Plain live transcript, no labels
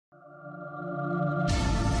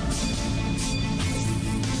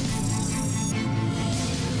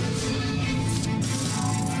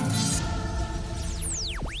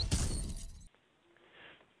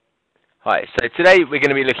Hi, so today we're going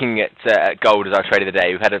to be looking at gold as our trade of the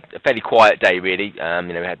day. We've had a fairly quiet day, really. We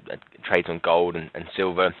had trades on gold and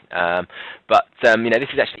silver, but this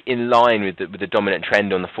is actually in line with the dominant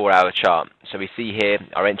trend on the 4-hour chart. So we see here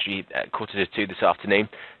our entry at 1:45 this afternoon,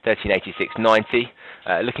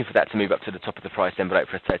 1386.90. Looking for that to move up to the top of the price envelope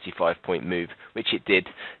for a 35-point move, which it did.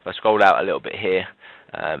 If I scroll out a little bit here,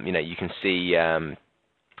 you can see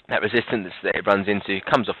that resistance that it runs into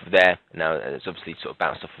comes off of there. Now it's obviously sort of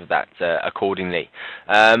bounced off of that accordingly.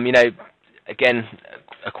 Again,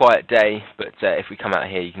 a quiet day, but if we come out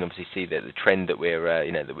here, you can obviously see that the trend that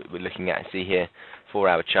we're that we're looking at. See here,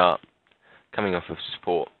 4-hour chart coming off of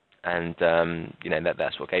support, and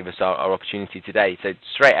that's what gave us our opportunity today. So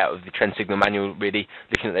straight out of the trend signal manual, really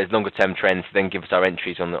looking at those longer term trends, then give us our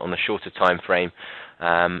entries on the shorter time frame.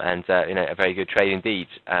 A very good trade indeed.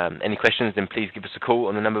 Any questions, then please give us a call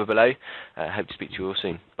on the number below. Hope to speak to you all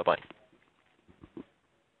soon. Bye-bye.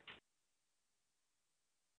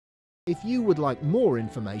 If you would like more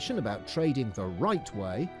information about trading the right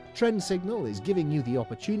way, Trend Signal is giving you the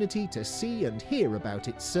opportunity to see and hear about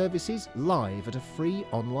its services live at a free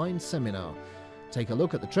online seminar. Take a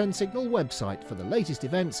look at the Trend Signal website for the latest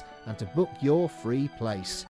events and to book your free place.